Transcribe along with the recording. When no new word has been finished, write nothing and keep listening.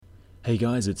Hey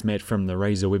guys, it's Matt from the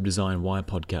Razor Web Design Wire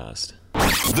podcast.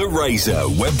 The Razor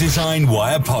Web Design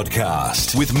Wire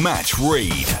podcast with Matt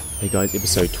Reed. Hey guys,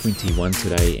 episode 21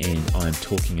 today, and I'm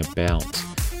talking about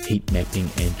heat mapping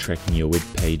and tracking your web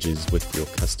pages with your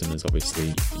customers,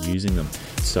 obviously using them.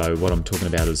 So what I'm talking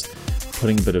about is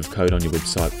putting a bit of code on your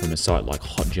website from a site like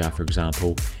Hotjar, for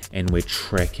example, and we're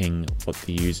tracking what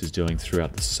the user's doing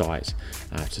throughout the site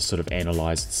to sort of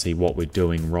analyze and see what we're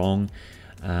doing wrong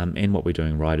and what we're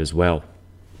doing right as well.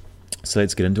 So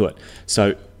let's get into it.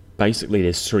 So basically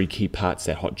there's three key parts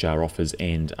that Hotjar offers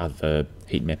and other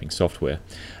heat mapping software.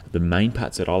 The main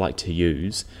parts that I like to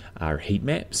use are heat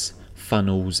maps,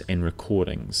 funnels, and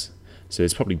recordings. So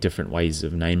there's probably different ways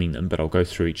of naming them, but I'll go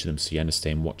through each of them so you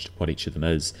understand what each of them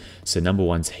is. So number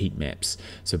one's heat maps.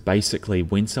 So basically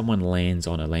when someone lands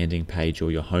on a landing page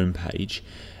or your home page,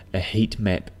 a heat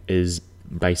map is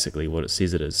basically what it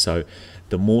says it is. So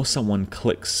the more someone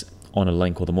clicks on a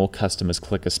link, or the more customers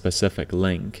click a specific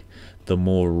link, the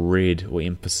more read or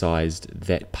emphasized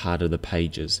that part of the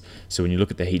page is. So when you look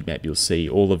at the heat map, you'll see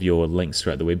all of your links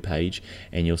throughout the web page,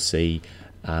 and you'll see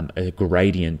a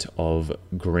gradient of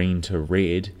green to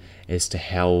red as to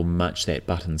how much that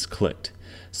button's clicked.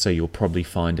 So you'll probably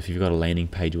find if you've got a landing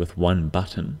page with one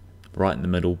button right in the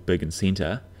middle, big and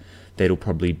center, that'll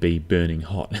probably be burning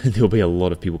hot. There'll be a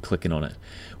lot of people clicking on it.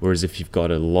 Whereas if you've got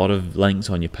a lot of links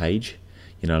on your page,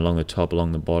 along the top,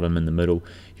 along the bottom, in the middle,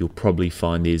 you'll probably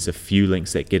find there's a few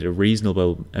links that get a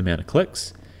reasonable amount of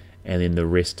clicks, and then the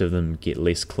rest of them get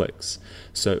less clicks.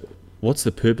 So what's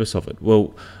the purpose of it?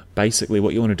 Well, basically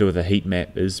what you want to do with a heat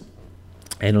map is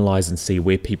analyze and see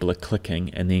where people are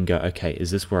clicking, and then go, okay, is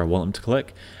this where I want them to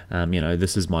click?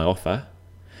 This is my offer.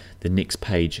 The next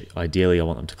page, ideally, I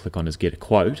want them to click on is get a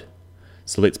quote.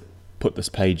 So let's put this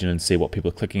page in and see what people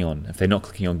are clicking on. If they're not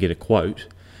clicking on get a quote,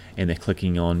 and they're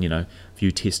clicking on,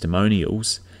 view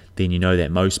testimonials, then you know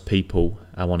that most people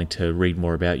are wanting to read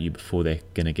more about you before they're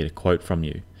going to get a quote from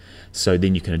you. So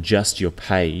then you can adjust your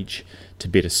page to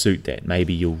better suit that.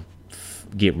 Maybe you'll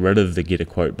get rid of the get a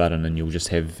quote button and you'll just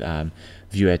have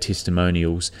view our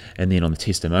testimonials, and then on the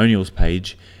testimonials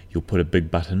page you'll put a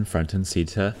big button front and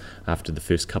center after the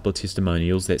first couple of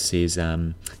testimonials that says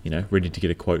ready to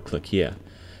get a quote, click here.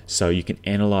 So you can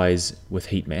analyze with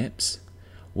heat maps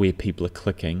where people are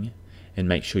clicking and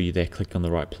make sure they're clicking on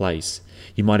the right place.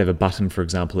 You might have a button, for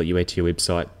example, that you add to your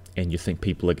website and you think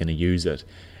people are going to use it,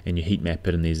 and you heat map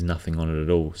it and there's nothing on it at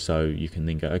all. So you can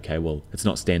then go, okay, well, it's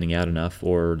not standing out enough,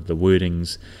 or the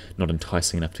wording's not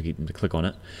enticing enough to get them to click on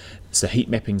it. So heat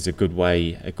mapping's a good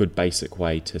basic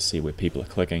way to see where people are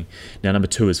clicking. Now, number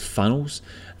two is funnels.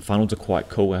 Funnels are quite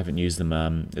cool. I haven't used them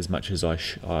as much as I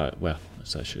should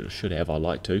have. I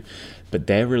like to, but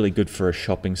they're really good for a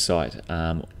shopping site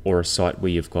or a site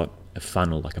where you've got a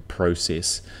funnel, like a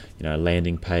process, a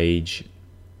landing page,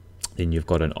 then you've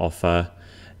got an offer,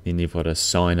 then you've got a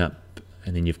sign up,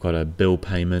 and then you've got a bill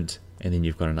payment, and then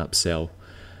you've got an upsell.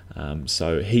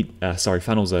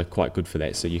 Funnels are quite good for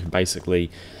that. So you can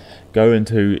basically go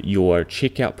into your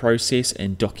checkout process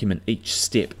and document each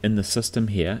step in the system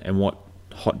here. And what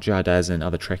Hotjar does and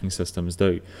other tracking systems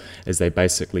do is they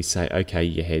basically say, okay,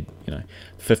 you had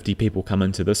 50 people come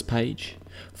into this page,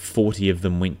 40 of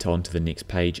them went on to the next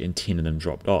page, and 10 of them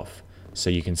dropped off. So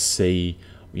you can see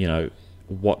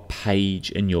what page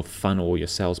in your funnel or your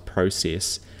sales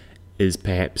process is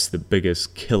perhaps the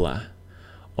biggest killer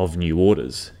of new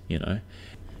orders.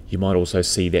 You might also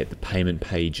see that the payment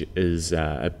page is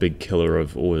a big killer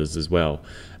of orders as well.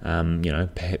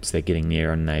 Perhaps they're getting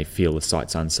there and they feel the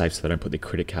site's unsafe, so they don't put their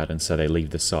credit card in, so they leave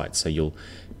the site. So you'll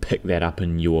pick that up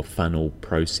in your funnel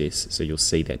process. So you'll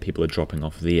see that people are dropping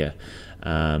off there.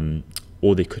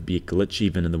 Or there could be a glitch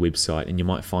even in the website, and you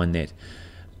might find that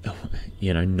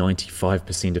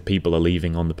 95% of people are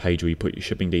leaving on the page where you put your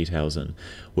shipping details in,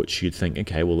 which you'd think,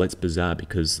 okay, well, that's bizarre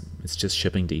because it's just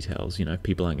shipping details.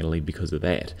 People aren't going to leave because of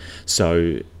that.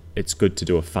 So it's good to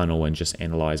do a funnel and just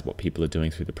analyze what people are doing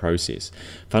through the process.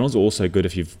 Funnels are also good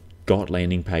if you've got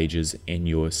landing pages and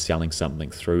you're selling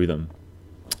something through them,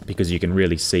 because you can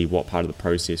really see what part of the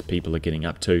process people are getting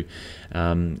up to.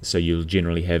 So you'll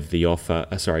generally have the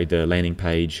the landing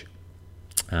page,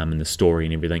 and the story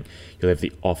and everything. You'll have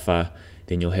the offer,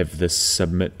 then you'll have the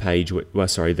submit page,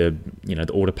 the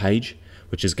order page,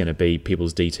 which is going to be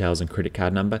people's details and credit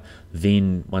card number.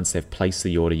 Then once they've placed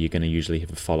the order, you're going to usually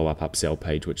have a follow-up upsell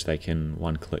page, which they can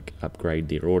one-click upgrade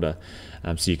their order.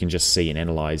 So you can just see and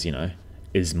analyze,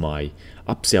 is my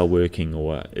upsell working,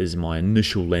 or is my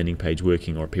initial landing page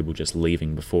working, or are people just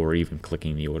leaving before even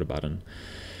clicking the order button?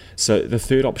 So the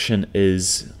third option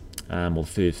is or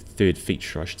third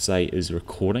feature, I should say, is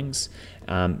recordings.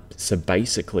 So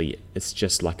basically, it's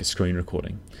just like a screen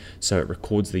recording. So it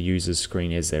records the user's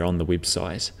screen as they're on the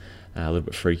website. A little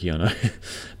bit freaky, I know,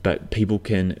 but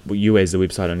you as the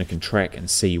website owner can track and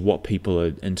see what people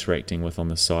are interacting with on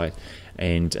the site,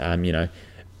 and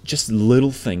just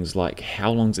little things like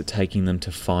how long is it taking them to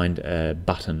find a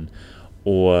button,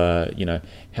 or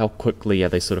how quickly are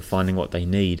they sort of finding what they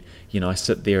need. I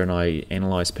sit there and I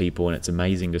analyze people, and it's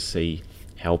amazing to see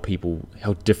how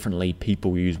differently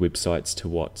people use websites to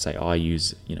what, say, I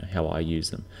use, how I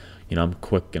use them. I'm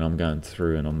quick and I'm going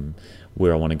through and I'm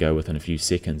where I want to go within a few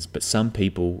seconds. But some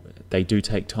people, they do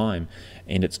take time,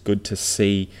 and it's good to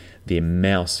see their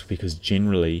mouse, because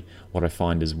generally what I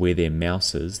find is where their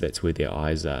mouse is, that's where their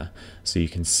eyes are. So you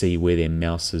can see where their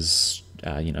mouse is,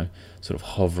 sort of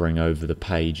hovering over the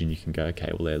page, and you can go,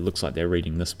 okay, well, it looks like they're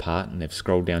reading this part, and they've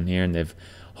scrolled down here and they've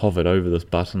hovered over this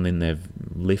button, then they've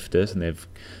left it and they've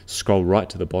scrolled right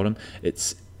to the bottom.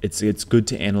 It's good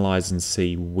to analyze and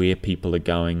see where people are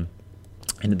going.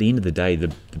 And at the end of the day,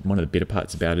 one of the better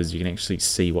parts about it is you can actually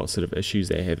see what sort of issues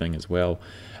they're having as well,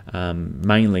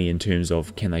 mainly in terms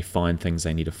of, can they find things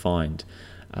they need to find,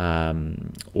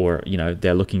 or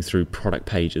they're looking through product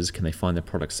pages, can they find the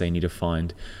products they need to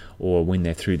find, or when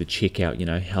they're through the checkout,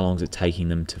 how long is it taking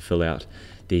them to fill out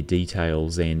their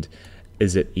details, and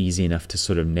is it easy enough to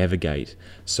sort of navigate.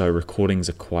 So recordings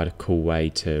are quite a cool way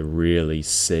to really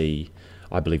see.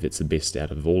 I believe it's the best out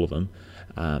of all of them.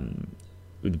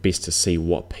 The best to see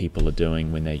what people are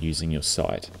doing when they're using your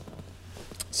site.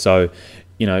 So,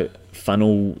 the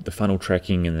funnel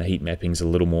tracking and the heat mapping is a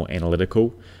little more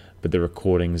analytical, but the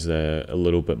recordings are a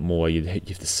little bit more, you have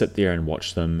to sit there and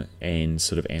watch them and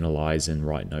sort of analyze and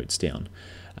write notes down.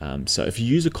 So if you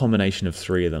use a combination of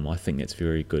three of them, I think that's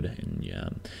very good,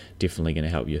 and definitely going to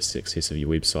help your success of your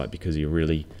website, because you're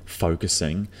really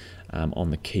focusing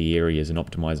on the key areas and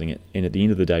optimizing it. And at the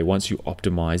end of the day, once you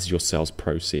optimize your sales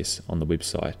process on the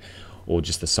website, or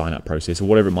just the sign up process, or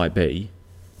whatever it might be,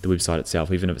 the website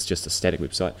itself, even if it's just a static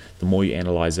website, the more you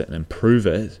analyze it and improve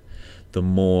it, the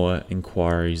more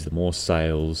inquiries, the more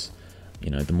sales,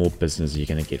 the more business you're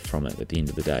going to get from it at the end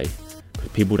of the day. Because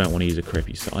people don't want to use a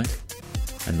crappy site,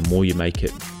 and the more you make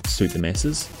it suit the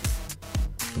masses,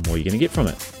 the more you're going to get from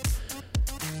it.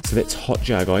 So that's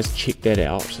Hotjar, guys. Check that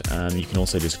out. You can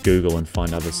also just Google and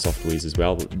find other softwares as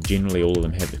well. Generally, all of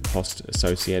them have the cost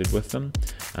associated with them,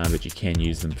 but you can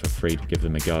use them for free to give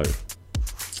them a go.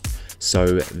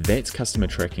 So that's customer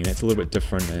tracking. That's a little bit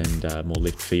different and more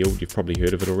left field. You've probably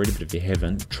heard of it already, but if you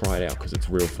haven't, try it out, because it's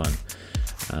real fun.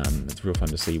 It's real fun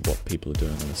to see what people are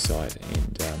doing on the site,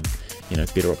 and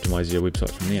better optimize your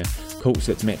website from there. Cool.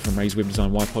 So that's Matt from Ray's Web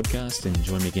Design Wire podcast, and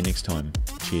join me again next time.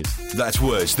 Cheers. That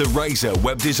was the Razor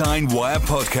Web Design Wire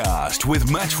podcast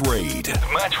with Matt Reed.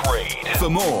 For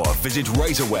more, visit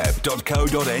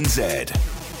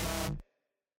razorweb.co.nz.